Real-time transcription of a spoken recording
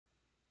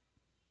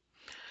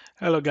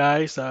Hello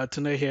guys,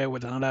 Tunde here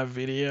with another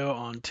video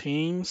on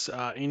Teams.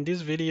 In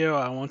this video,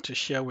 I want to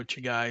share with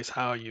you guys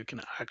how you can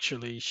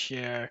actually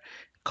share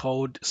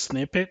code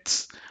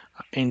snippets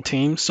in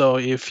Teams. So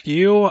if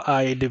you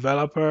are a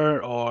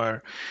developer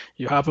or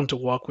you happen to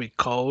work with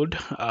code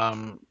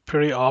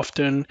pretty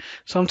often,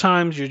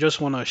 sometimes you just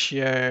want to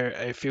share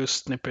a few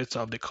snippets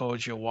of the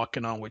code you're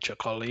working on with your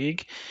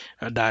colleague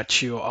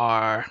that you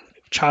are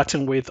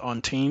chatting with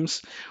on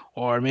Teams,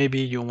 or maybe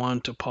you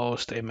want to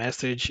post a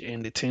message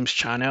in the Teams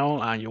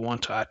channel and you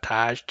want to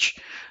attach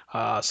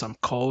some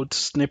code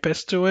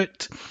snippets to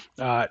it.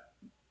 Uh,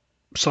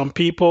 some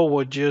people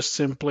would just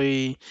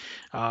simply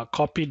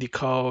copy the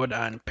code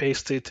and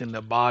paste it in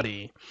the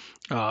body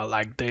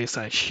like this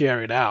and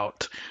share it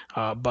out.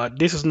 But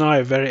this is not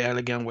a very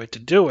elegant way to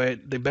do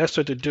it. The best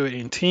way to do it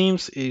in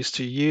Teams is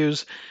to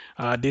use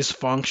this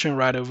function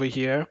right over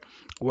here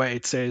where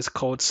it says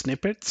code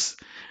snippets.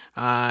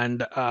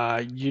 And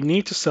you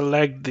need to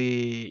select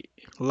the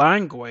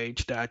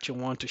language that you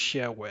want to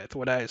share with,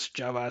 whether it's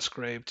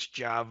JavaScript,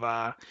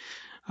 Java,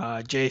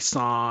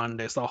 JSON.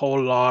 There's a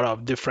whole lot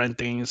of different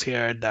things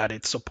here that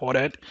it's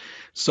supported.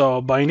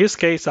 So, but in this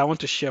case, I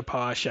want to share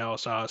PowerShell,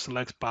 so I'll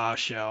select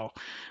PowerShell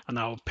and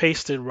I'll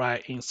paste it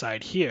right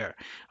inside here.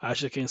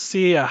 As you can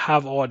see, I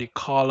have all the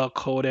color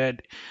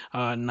coded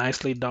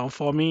nicely done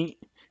for me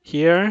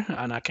here,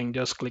 and I can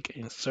just click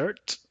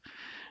Insert.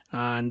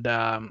 And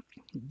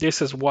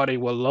this is what it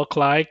will look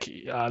like.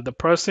 The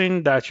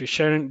person that you're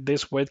sharing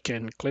this with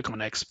can click on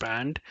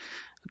Expand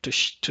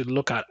to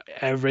look at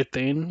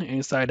everything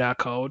inside that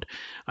code.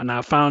 And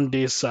I found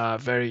this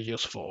very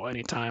useful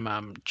anytime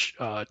I'm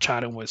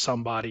chatting with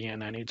somebody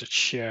and I need to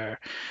share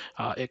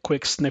a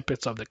quick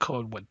snippets of the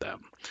code with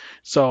them.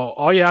 So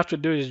all you have to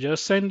do is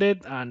just send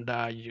it and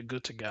you're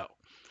good to go.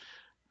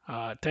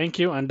 Thank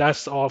you, and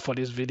that's all for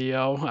this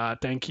video.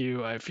 Thank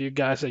you. If you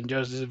guys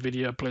enjoyed this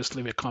video, please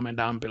leave a comment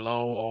down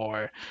below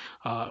or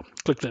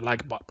click the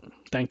like button.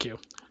 Thank you.